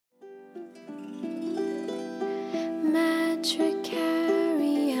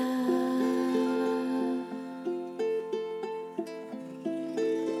Matricaria.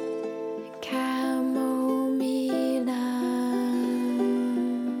 Chamomilla.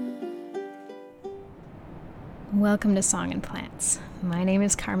 Welcome to Song and Plants. My name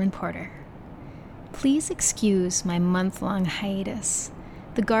is Carmen Porter. Please excuse my month-long hiatus.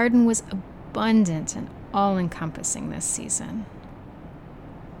 The garden was abundant and all-encompassing this season.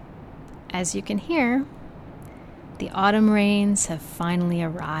 As you can hear, the autumn rains have finally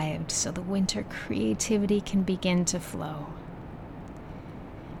arrived, so the winter creativity can begin to flow.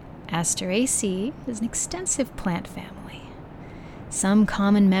 Asteraceae is an extensive plant family. Some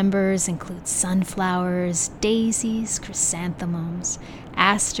common members include sunflowers, daisies, chrysanthemums,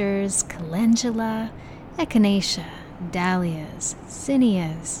 asters, calendula, echinacea, dahlias,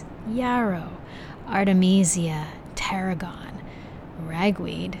 zinnias, yarrow, artemisia, tarragon,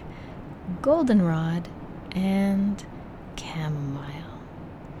 ragweed, goldenrod, and chamomile.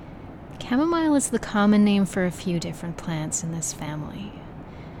 Chamomile is the common name for a few different plants in this family.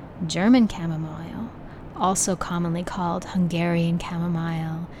 German chamomile, also commonly called Hungarian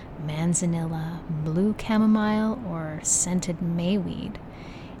chamomile, manzanilla, blue chamomile, or scented mayweed,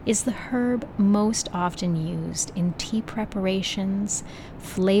 is the herb most often used in tea preparations,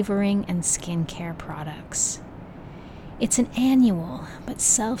 flavoring, and skincare products. It's an annual, but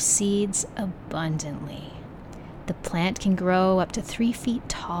self-seeds abundantly. The plant can grow up to 3 feet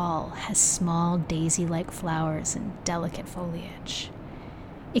tall, has small daisy-like flowers and delicate foliage.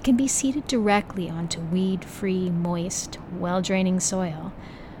 It can be seeded directly onto weed-free, moist, well-draining soil,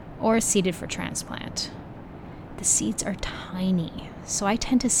 or seeded for transplant. The seeds are tiny, so I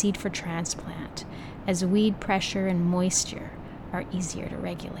tend to seed for transplant, as weed pressure and moisture are easier to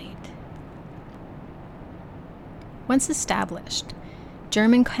regulate. Once established,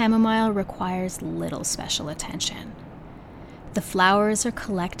 German chamomile requires little special attention. The flowers are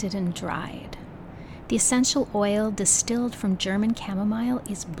collected and dried. The essential oil distilled from German chamomile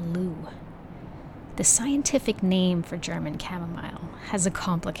is blue. The scientific name for German chamomile has a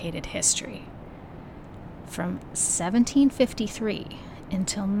complicated history. From 1753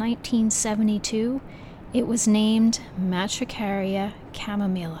 until 1972, it was named Matricaria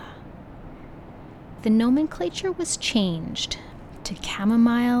chamomilla. The nomenclature was changed to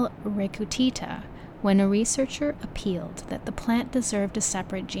Chamomile recutita when a researcher appealed that the plant deserved a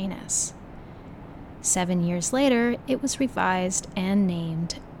separate genus. 7 years later, it was revised and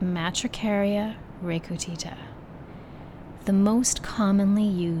named Matricaria recutita. The most commonly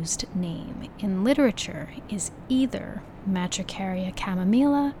used name in literature is either Matricaria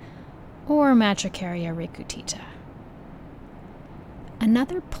chamomilla or Matricaria recutita.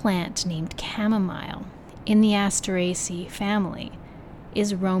 Another plant named chamomile in the Asteraceae family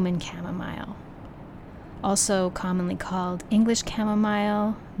is Roman chamomile, also commonly called English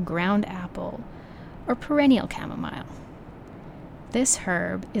chamomile, ground apple, or perennial chamomile. This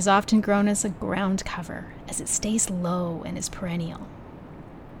herb is often grown as a ground cover as it stays low and is perennial.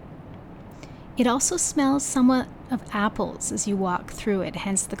 It also smells somewhat of apples as you walk through it,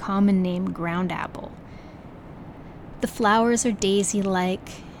 hence the common name ground apple. The flowers are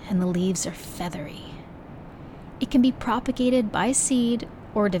daisy-like and the leaves are feathery. It can be propagated by seed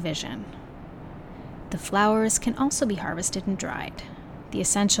or division. The flowers can also be harvested and dried. The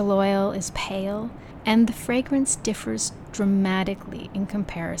essential oil is pale, and the fragrance differs dramatically in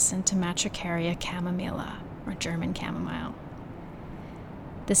comparison to Matricaria chamomilla, or German chamomile.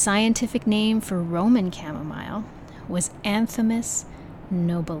 The scientific name for Roman chamomile was Anthemis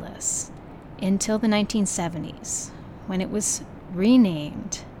nobilis until the 1970s, when it was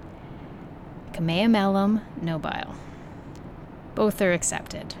renamed Chamaemelum nobile. Both are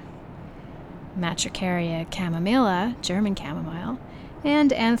accepted. Matricaria chamomilla, German chamomile,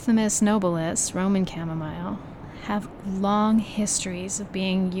 and Anthemis nobilis, Roman chamomile, have long histories of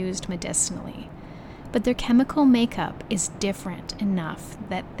being used medicinally, but their chemical makeup is different enough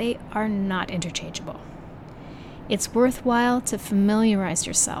that they are not interchangeable. It's worthwhile to familiarize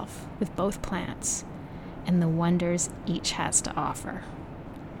yourself with both plants and the wonders each has to offer.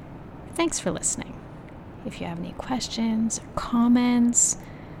 Thanks for listening. If you have any questions or comments,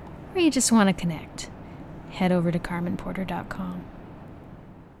 or you just want to connect, head over to carmenporter.com.